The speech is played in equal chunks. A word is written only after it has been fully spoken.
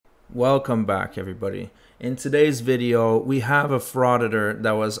Welcome back, everybody. In today's video, we have a frauditor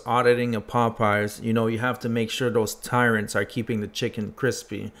that was auditing a Popeyes. You know, you have to make sure those tyrants are keeping the chicken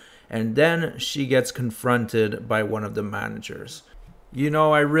crispy. And then she gets confronted by one of the managers. You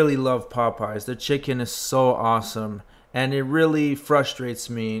know, I really love Popeyes. The chicken is so awesome. And it really frustrates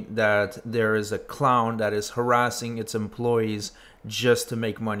me that there is a clown that is harassing its employees just to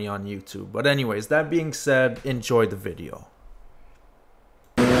make money on YouTube. But anyways, that being said, enjoy the video.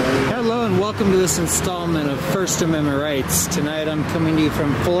 Hello and welcome to this installment of First Amendment Rights. Tonight I'm coming to you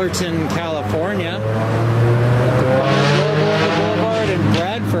from Fullerton, California, Boulevard in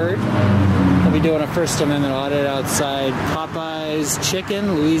Bradford. I'll be doing a First Amendment audit outside Popeye's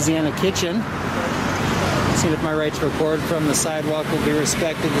Chicken, Louisiana Kitchen. See if my right to record from the sidewalk will be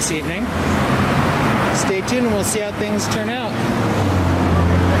respected this evening. Stay tuned and we'll see how things turn out.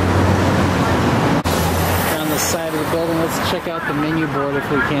 Side of the building. Let's check out the menu board if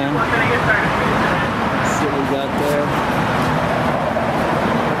we can. Let's see what we got there.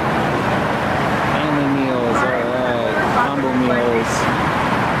 Family meals, alright. Combo meals.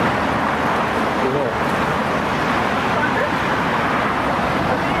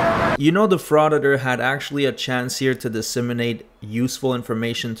 Cool. You know, the frauditor had actually a chance here to disseminate useful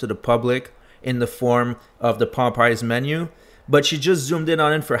information to the public in the form of the Popeyes menu. But she just zoomed in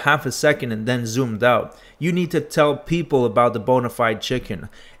on it for half a second and then zoomed out. You need to tell people about the bona fide chicken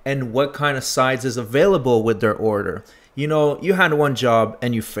and what kind of sides is available with their order. You know, you had one job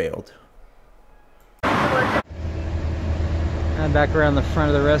and you failed. I'm back around the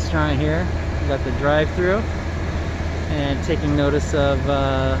front of the restaurant here. We got the drive-thru and taking notice of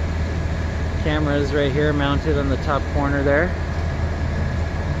cameras right here mounted on the top corner there.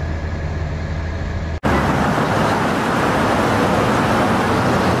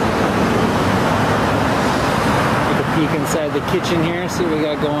 Peek inside the kitchen here, see what we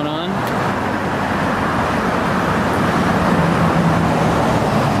got going on.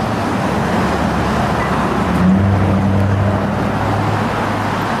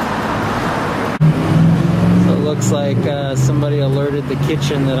 So it looks like somebody alerted the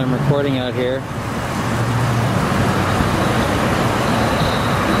kitchen that I'm recording out here.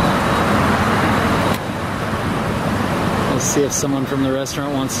 Let's see if someone from the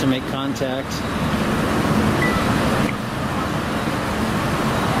restaurant wants to make contact.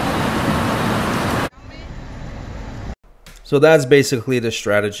 So that's basically the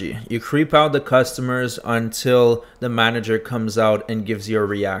strategy. You creep out the customers until the manager comes out and gives you a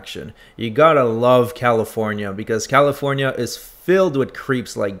reaction. You gotta love California because California is filled with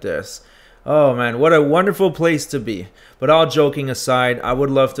creeps like this. Oh man, what a wonderful place to be. But all joking aside, I would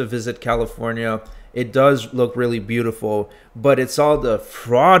love to visit California. It does look really beautiful, but it's all the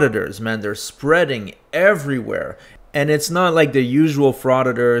frauditors, man. They're spreading everywhere. And it's not like the usual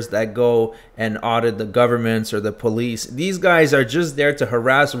frauditors that go and audit the governments or the police. These guys are just there to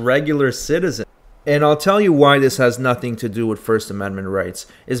harass regular citizens. And I'll tell you why this has nothing to do with First Amendment rights.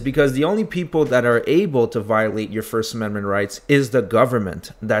 Is because the only people that are able to violate your First Amendment rights is the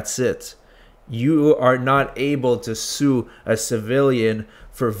government. That's it. You are not able to sue a civilian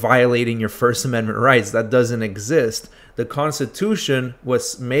for violating your First Amendment rights. That doesn't exist. The Constitution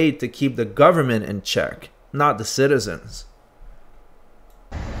was made to keep the government in check, not the citizens.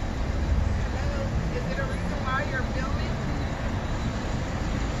 Hello, is it a reason why you're filming?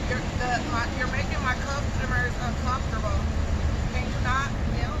 You're making my customers uncomfortable. Can you not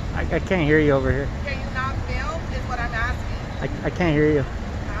film? I can't hear you over here. Can you not film is what I'm asking. I can't hear you.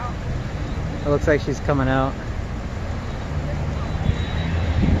 How? It looks like she's coming out.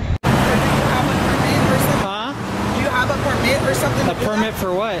 Or something. A permit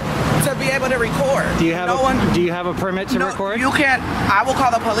for what? To be able to record. Do you have do you have a permit to record? You can't. I will call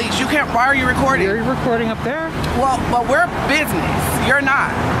the police. You can't. Why are you recording? You're recording up there? Well, we're business. You're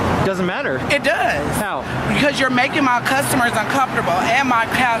not. Doesn't matter. It does. How? Because you're making my customers uncomfortable and my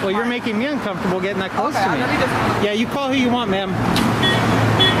customers. Well, you're making me uncomfortable getting that close okay, to me. Yeah, you call who you want, ma'am.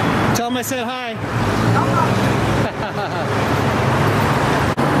 Tell them I said hi.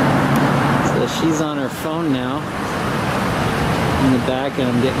 So she's on her phone now. In the back, and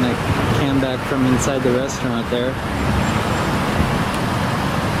I'm getting a cam back from inside the restaurant there.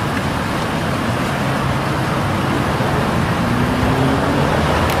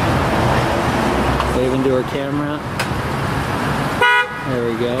 Waving to her camera. There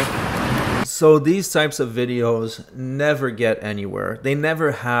we go. So these types of videos never get anywhere. They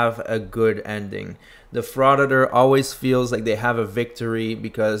never have a good ending. The frauditor always feels like they have a victory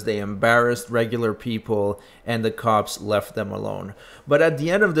because they embarrassed regular people and the cops left them alone. But at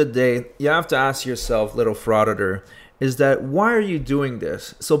the end of the day, you have to ask yourself, little frauditor, is that why are you doing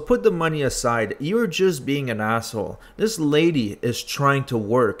this? So put the money aside. You're just being an asshole. This lady is trying to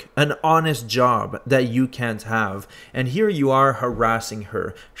work an honest job that you can't have. And here you are harassing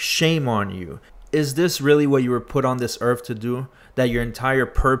her. Shame on you. Is this really what you were put on this earth to do? That your entire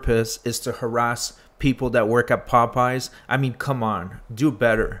purpose is to harass people that work at Popeyes? I mean, come on. Do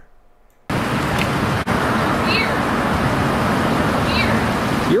better.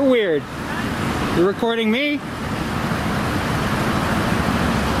 You're weird. You're recording me?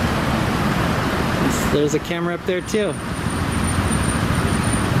 There's a camera up there too.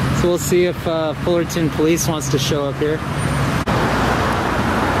 So we'll see if Fullerton Police wants to show up here.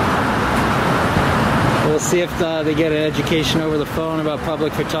 We'll see if they get an education over the phone about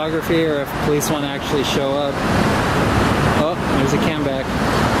public photography, or if police want to actually show up. Oh, there's a cam back.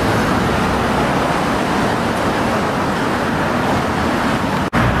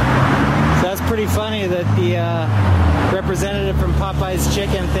 So that's pretty funny that the representative from Popeye's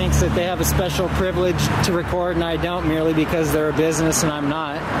Chicken thinks that they have a special privilege to record and I don't, merely because they're a business and I'm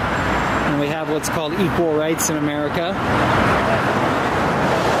not. And we have what's called equal rights in America.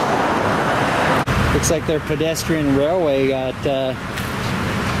 Looks like their pedestrian railway got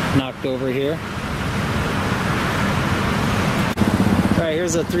knocked over here. Alright,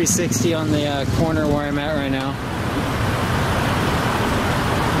 here's a 360 on the corner where I'm at right now.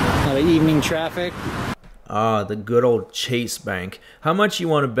 A lot of evening traffic. Ah, the good old Chase Bank. How much you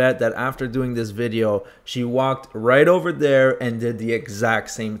want to bet that after doing this video, she walked right over there and did the exact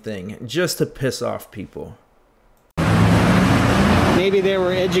same thing, just to piss off people? Maybe they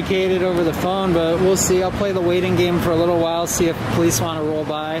were educated over the phone, but we'll see. I'll play the waiting game for a little while, see if police want to roll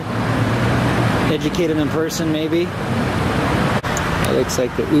by. Educate them in person, maybe. It looks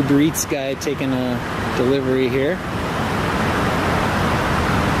like the Uber Eats guy taking a delivery here.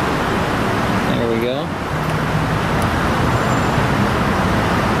 There we go.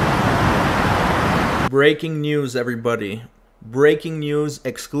 Breaking news, everybody. Breaking news,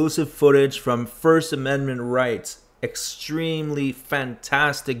 exclusive footage from First Amendment rights. Extremely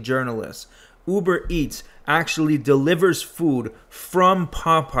fantastic journalists. Uber Eats actually delivers food from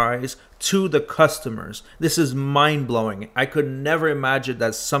Popeyes to the customers. This is mind-blowing. I could never imagine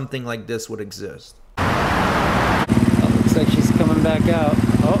that something like this would exist. Oh, looks like she's coming back out.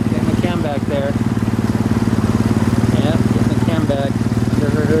 Oh, getting the cam back there. Yeah, getting the cam back under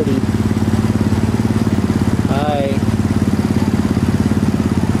her hoodie. Hi.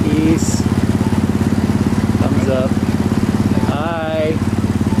 Peace. Thumbs up. Hi.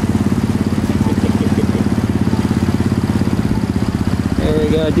 There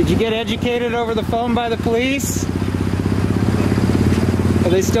we go. Did you get educated over the phone by the police? Are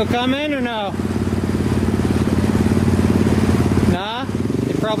they still coming or no? Nah?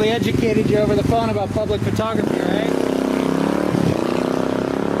 They probably educated you over the phone about public photography, right?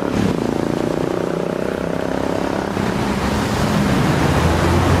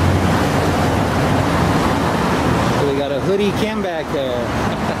 Hoodie cam back there.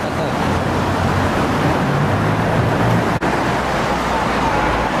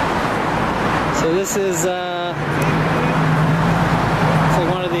 So this is it's like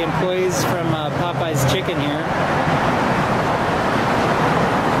one of the employees from Popeye's Chicken here.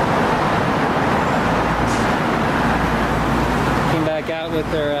 Came back out with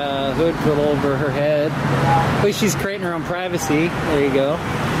her hood pulled over her head. At least she's creating her own privacy. There you go.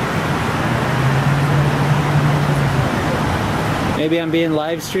 Maybe I'm being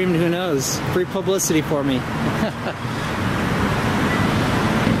live streamed, who knows? Free publicity for me.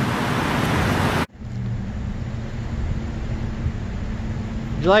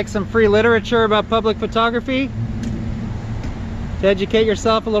 Would you like some free literature about public photography? To educate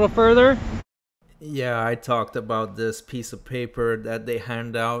yourself a little further? Yeah, I talked about this piece of paper that they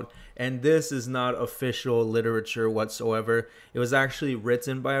hand out, and this is not official literature whatsoever. It was actually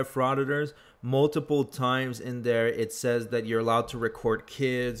written by Frauditors. Multiple times in there it says that you're allowed to record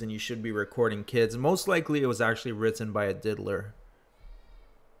kids and you should be recording kids. Most likely it was actually written by a diddler.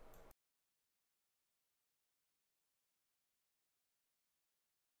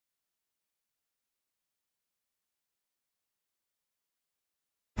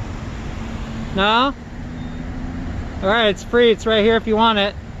 No? Alright, it's free. It's right here if you want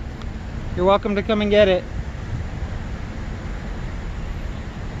it. You're welcome to come and get it.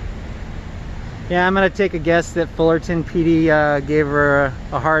 Yeah, I'm gonna take a guess that Fullerton PD gave her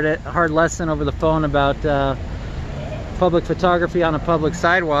a hard lesson over the phone about public photography on a public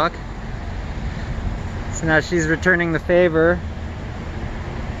sidewalk. So now she's returning the favor.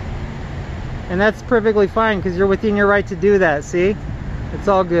 And that's perfectly fine because you're within your right to do that, see? It's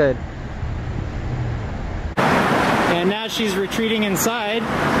all good. And now she's retreating inside.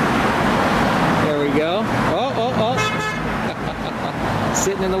 There we go. Oh, oh, oh.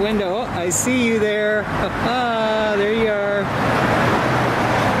 Sitting in the window. Oh, I see you there. There you are.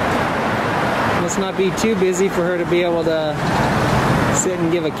 Must not be too busy for her to be able to sit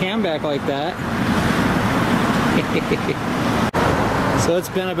and give a cam back like that. So it's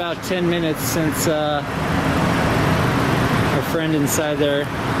been about 10 minutes since our friend inside there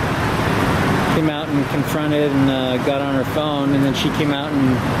came out and confronted and got on her phone, and then she came out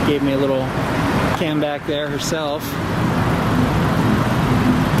and gave me a little cam back there herself.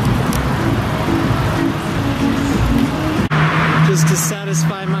 Just to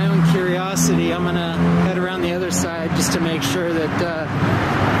satisfy my own curiosity, I'm gonna head around the other side just to make sure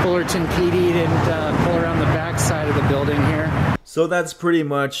that Fullerton PD didn't pull around the back side of the building here. So that's pretty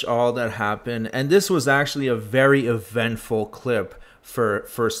much all that happened, and this was actually a very eventful clip for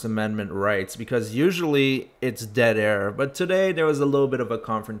First Amendment rights, because usually it's dead air, but today there was a little bit of a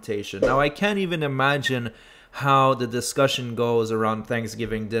confrontation. Now I can't even imagine how the discussion goes around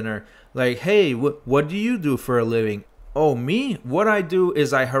Thanksgiving dinner. Like, hey, what do you do for a living? Oh, me? What I do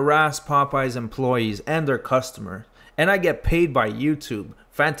is I harass Popeye's employees and their customers, and I get paid by YouTube.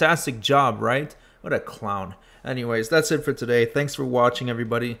 Fantastic job, right? What a clown. Anyways, that's it for today. Thanks for watching,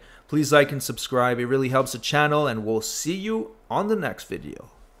 everybody. Please like and subscribe. It really helps the channel, and we'll see you on the next video.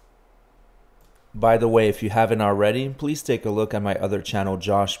 By the way, if you haven't already, please take a look at my other channel,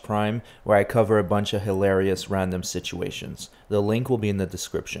 Josh Prime, where I cover a bunch of hilarious random situations. The link will be in the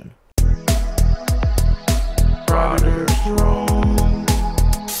description.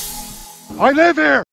 I live here!